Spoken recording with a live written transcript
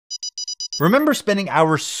Remember spending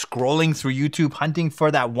hours scrolling through YouTube hunting for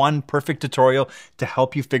that one perfect tutorial to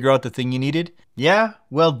help you figure out the thing you needed? Yeah,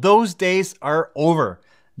 well, those days are over.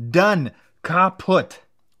 Done. Kaput.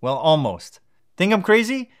 Well, almost. Think I'm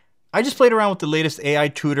crazy? I just played around with the latest AI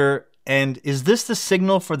tutor, and is this the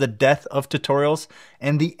signal for the death of tutorials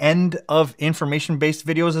and the end of information-based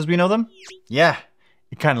videos as we know them? Yeah,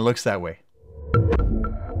 it kind of looks that way.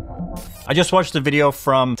 I just watched a video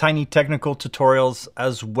from Tiny Technical Tutorials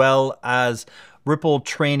as well as Ripple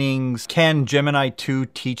Training's Can Gemini 2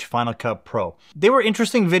 Teach Final Cut Pro? They were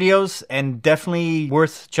interesting videos and definitely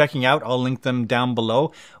worth checking out. I'll link them down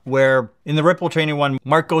below, where in the Ripple Training one,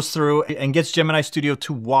 Mark goes through and gets Gemini Studio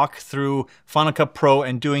to walk through Final Cut Pro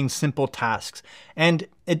and doing simple tasks. And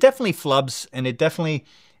it definitely flubs and it definitely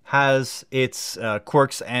has its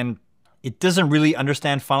quirks, and it doesn't really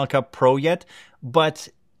understand Final Cut Pro yet, but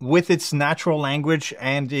with its natural language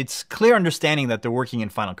and its clear understanding that they're working in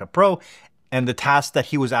Final Cut Pro and the tasks that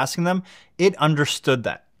he was asking them, it understood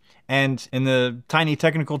that. And in the Tiny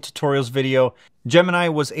Technical Tutorials video, Gemini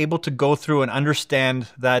was able to go through and understand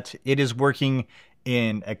that it is working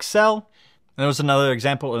in Excel. And there was another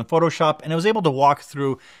example in Photoshop, and it was able to walk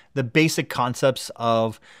through the basic concepts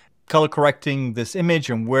of color correcting this image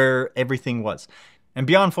and where everything was. And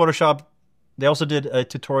beyond Photoshop, they also did a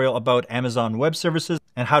tutorial about Amazon Web Services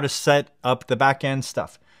and how to set up the back-end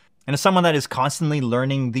stuff. And as someone that is constantly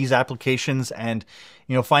learning these applications and,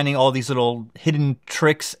 you know, finding all these little hidden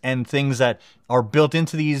tricks and things that are built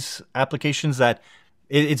into these applications that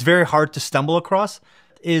it's very hard to stumble across,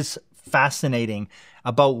 is fascinating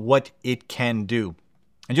about what it can do.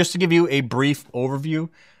 And just to give you a brief overview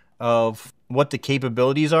of what the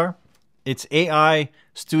capabilities are, it's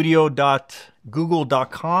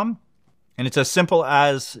aistudio.google.com. And it's as simple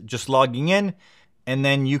as just logging in, and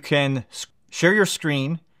then you can share your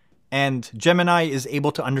screen, and Gemini is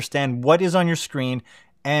able to understand what is on your screen,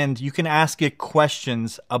 and you can ask it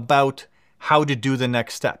questions about how to do the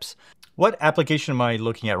next steps. What application am I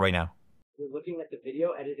looking at right now? We're looking at the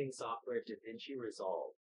video editing software DaVinci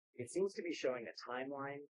Resolve. It seems to be showing a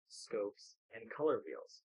timeline, scopes, and color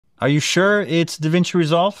wheels. Are you sure it's DaVinci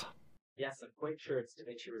Resolve? Yes, I'm quite sure it's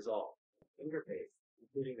DaVinci Resolve. Interface,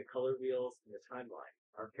 including the color wheels and the timeline,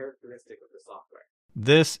 are characteristic of the software.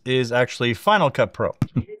 This is actually Final Cut Pro.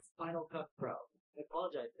 It's Final Cut Pro. I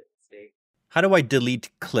apologize for the mistake. How do I delete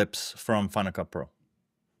clips from Final Cut Pro?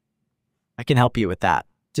 I can help you with that.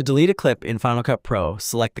 To delete a clip in Final Cut Pro,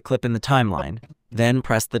 select the clip in the timeline, then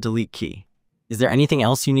press the delete key. Is there anything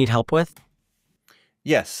else you need help with?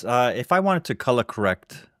 Yes, if I wanted to color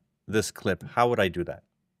correct this clip, how would I do that?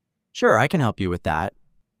 Sure, I can help you with that.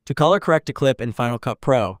 To color correct a clip in Final Cut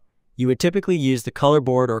Pro, you would typically use the color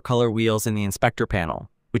board or color wheels in the inspector panel,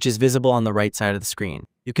 which is visible on the right side of the screen.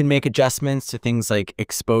 You can make adjustments to things like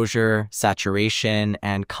exposure, saturation,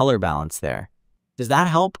 and color balance there. Does that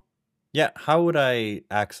help? Yeah, how would I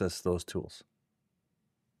access those tools?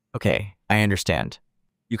 Okay, I understand.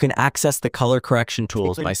 You can access the color correction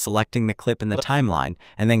tools by selecting the clip in the timeline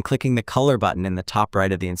and then clicking the color button in the top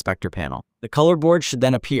right of the inspector panel. The color board should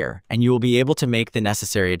then appear, and you will be able to make the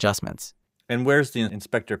necessary adjustments. And where's the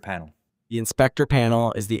inspector panel? The inspector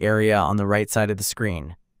panel is the area on the right side of the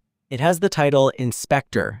screen. It has the title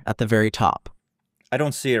Inspector at the very top. I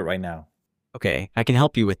don't see it right now. Okay, I can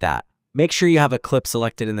help you with that. Make sure you have a clip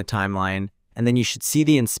selected in the timeline, and then you should see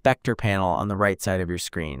the inspector panel on the right side of your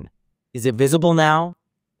screen. Is it visible now?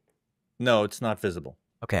 No, it's not visible.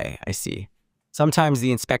 Okay, I see. Sometimes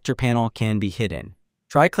the inspector panel can be hidden.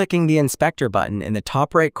 Try clicking the inspector button in the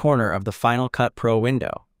top right corner of the Final Cut Pro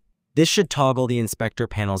window. This should toggle the inspector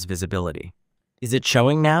panel's visibility. Is it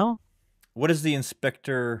showing now? What does the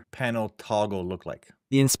inspector panel toggle look like?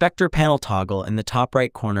 The inspector panel toggle in the top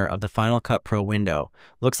right corner of the Final Cut Pro window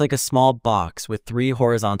looks like a small box with 3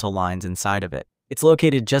 horizontal lines inside of it. It's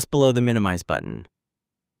located just below the minimize button.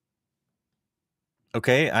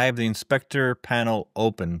 Okay, I have the inspector panel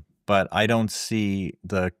open, but I don't see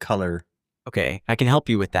the color. Okay, I can help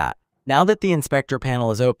you with that. Now that the inspector panel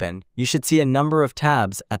is open, you should see a number of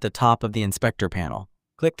tabs at the top of the inspector panel.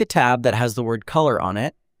 Click the tab that has the word color on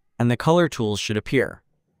it, and the color tools should appear.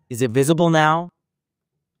 Is it visible now?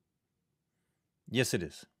 Yes, it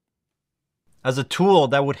is. As a tool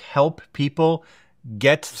that would help people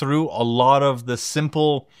get through a lot of the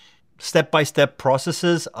simple step-by-step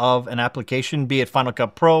processes of an application, be it Final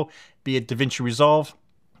Cut Pro, be it DaVinci Resolve,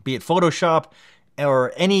 be it Photoshop,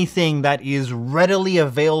 or anything that is readily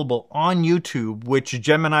available on YouTube, which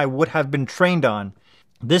Gemini would have been trained on,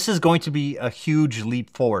 this is going to be a huge leap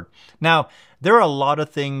forward. Now, there are a lot of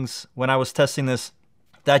things when I was testing this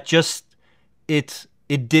that just, it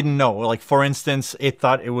it didn't know. Like, for instance, it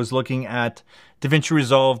thought it was looking at DaVinci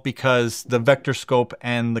Resolve because the vector scope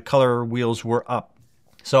and the color wheels were up.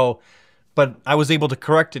 So, but I was able to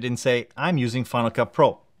correct it and say, I'm using Final Cut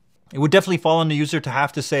Pro. It would definitely fall on the user to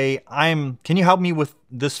have to say, can you help me with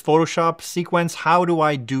this Photoshop sequence? How do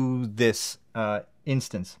I do this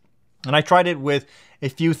instance? And I tried it with a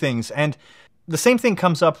few things. And the same thing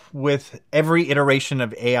comes up with every iteration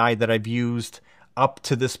of AI that I've used up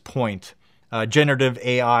to this point. Generative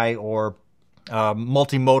AI or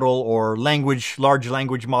multimodal or large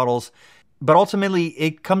language models. But ultimately,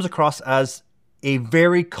 it comes across as a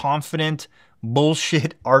very confident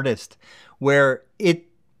bullshit artist where it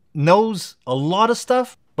knows a lot of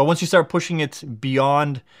stuff, but once you start pushing it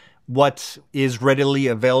beyond what is readily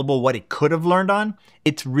available, what it could have learned on,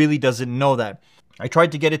 it really doesn't know that. I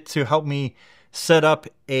tried to get it to help me set up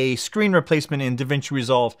a screen replacement in DaVinci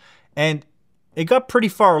Resolve, and it got pretty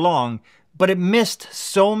far along, but it missed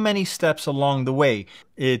so many steps along the way.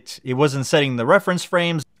 It wasn't setting the reference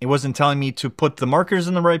frames, it wasn't telling me to put the markers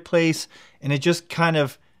in the right place, and it just kind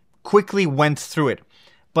of quickly went through it.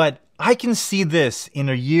 But I can see this in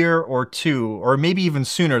a year or two, or maybe even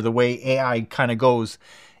sooner, the way AI kind of goes,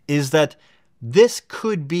 is that this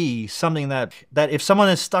could be something that if someone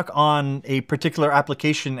is stuck on a particular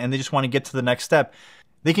application and they just want to get to the next step,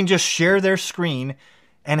 they can just share their screen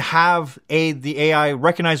and have the AI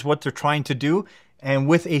recognize what they're trying to do. And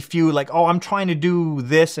with a few like, oh, I'm trying to do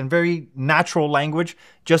this in very natural language,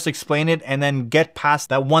 just explain it and then get past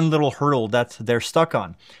that one little hurdle that they're stuck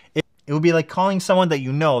on. It would be like calling someone that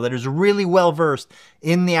you know that is really well versed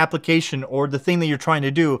in the application or the thing that you're trying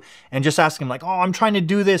to do and just asking like, oh, I'm trying to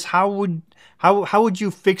do this. How would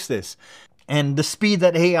you fix this? And the speed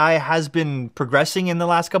that AI has been progressing in the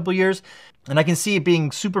last couple of years, and I can see it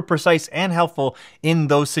being super precise and helpful in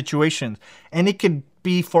those situations. And it could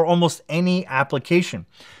be for almost any application.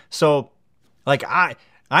 So like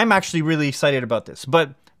I'm actually really excited about this.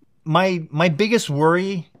 But my biggest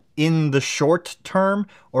worry in the short term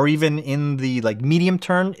or even in the like medium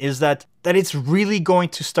term is that it's really going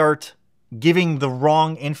to start giving the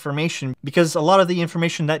wrong information, because a lot of the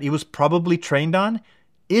information that it was probably trained on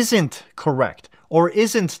isn't correct or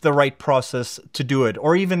isn't the right process to do it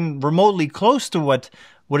or even remotely close to what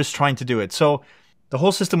it's trying to do it. So the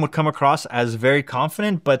whole system would come across as very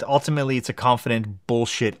confident, but ultimately it's a confident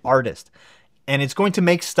bullshit artist. And it's going to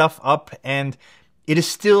make stuff up, and it is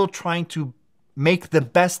still trying to make the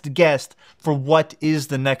best guess for what is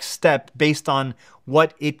the next step based on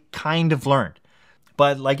what it kind of learned.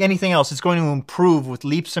 But like anything else, it's going to improve with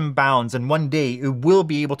leaps and bounds, and one day it will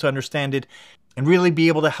be able to understand it and really be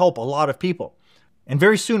able to help a lot of people. And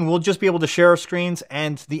very soon we'll just be able to share our screens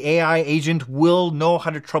and the AI agent will know how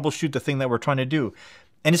to troubleshoot the thing that we're trying to do.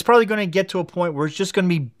 And it's probably going to get to a point where it's just going to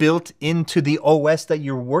be built into the OS that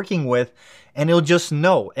you're working with, and it'll just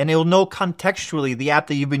know. And it'll know contextually the app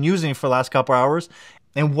that you've been using for the last couple hours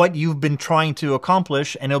and what you've been trying to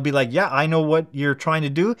accomplish. And it'll be like, yeah, I know what you're trying to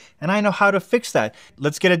do and I know how to fix that.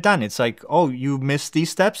 Let's get it done. It's like, oh, you missed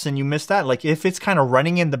these steps and you missed that. Like if it's kind of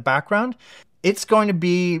running in the background, it's going to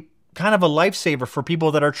be kind of a lifesaver for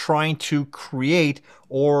people that are trying to create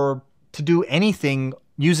or to do anything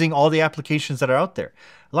using all the applications that are out there.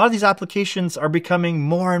 A lot of these applications are becoming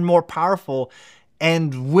more and more powerful.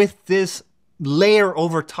 And with this layer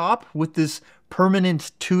over top, with this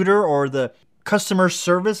permanent tutor or the customer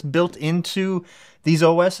service built into these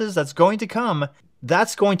OSs that's going to come,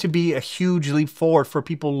 that's going to be a huge leap forward for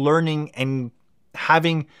people learning and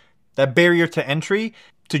having that barrier to entry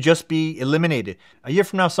to just be eliminated. A year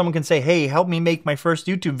from now, someone can say, hey, help me make my first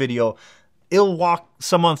YouTube video. It'll walk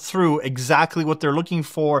someone through exactly what they're looking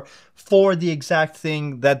for the exact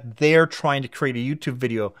thing that they're trying to create a YouTube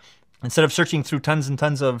video. Instead of searching through tons and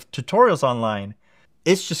tons of tutorials online,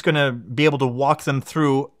 it's just going to be able to walk them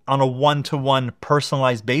through on a one-to-one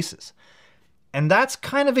personalized basis. And that's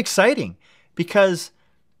kind of exciting because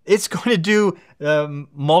it's going to do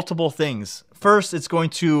multiple things. First, it's going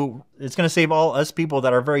to save all us people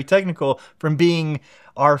that are very technical from being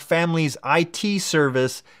our family's IT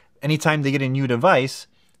service. Anytime they get a new device,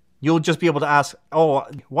 you'll just be able to ask, oh,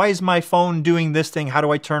 why is my phone doing this thing? How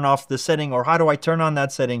do I turn off this setting? Or how do I turn on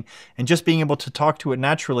that setting? And just being able to talk to it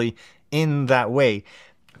naturally in that way.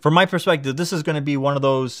 From my perspective, this is going to be one of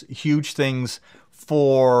those huge things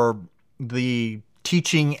for the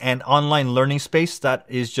teaching and online learning space that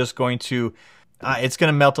is just going to, it's going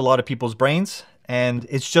to melt a lot of people's brains. And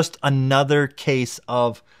it's just another case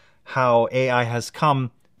of how AI has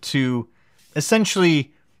come to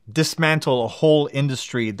essentially dismantle a whole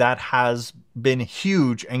industry that has been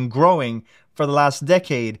huge and growing for the last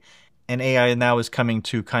decade. And AI now is coming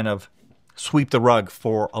to kind of sweep the rug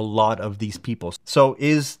for a lot of these people. So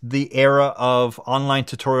is the era of online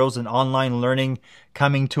tutorials and online learning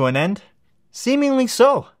coming to an end? Seemingly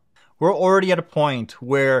so. We're already at a point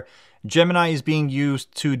where Gemini is being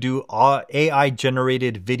used to do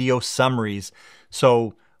AI-generated video summaries.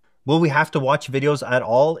 So will we have to watch videos at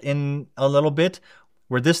all in a little bit,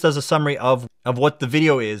 where this does a summary of what the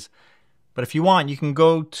video is? But if you want, you can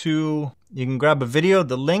grab a video,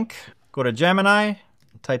 the link, go to Gemini,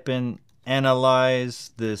 type in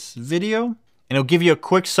analyze this video, and it'll give you a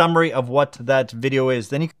quick summary of what that video is.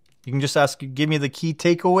 Then you can just ask, give me the key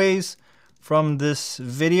takeaways from this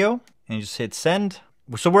video, and you just hit send.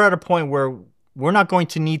 So we're at a point where we're not going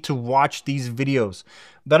to need to watch these videos.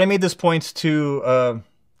 But I made this point to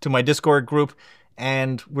my Discord group,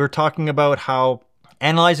 and we're talking about how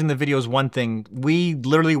analyzing the video is one thing. We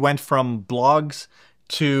literally went from blogs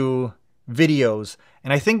to videos,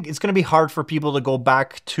 and I think it's going to be hard for people to go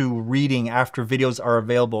back to reading after videos are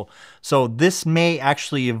available. So this may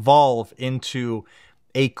actually evolve into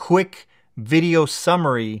a quick video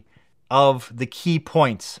summary of the key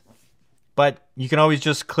points. But you can always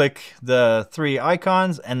just click the 3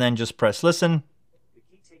 icons and then just press listen. The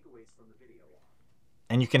key takeaways from the video.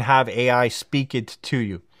 And you can have AI speak it to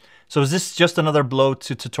you. So is this just another blow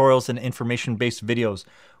to tutorials and information-based videos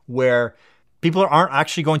where people aren't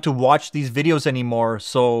actually going to watch these videos anymore?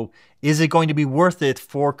 So is it going to be worth it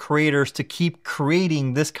for creators to keep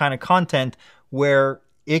creating this kind of content where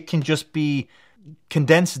it can just be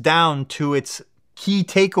condensed down to its key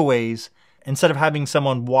takeaways instead of having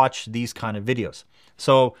someone watch these kind of videos?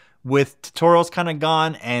 So with tutorials kind of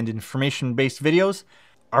gone and information-based videos,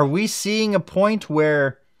 are we seeing a point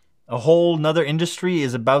where a whole nother industry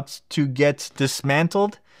is about to get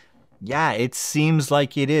dismantled? Yeah, it seems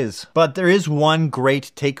like it is. But there is one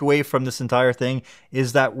great takeaway from this entire thing,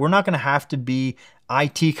 is that we're not going to have to be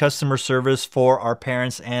IT customer service for our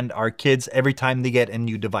parents and our kids every time they get a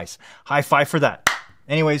new device. High five for that.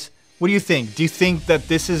 Anyways, what do you think? Do you think that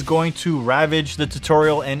this is going to ravage the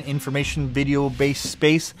tutorial and information video-based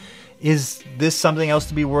space? Is this something else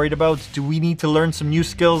to be worried about? Do we need to learn some new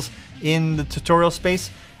skills in the tutorial space?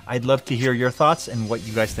 I'd love to hear your thoughts and what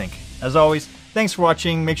you guys think. As always, thanks for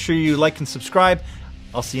watching. Make sure you like and subscribe.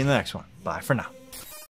 I'll see you in the next one. Bye for now.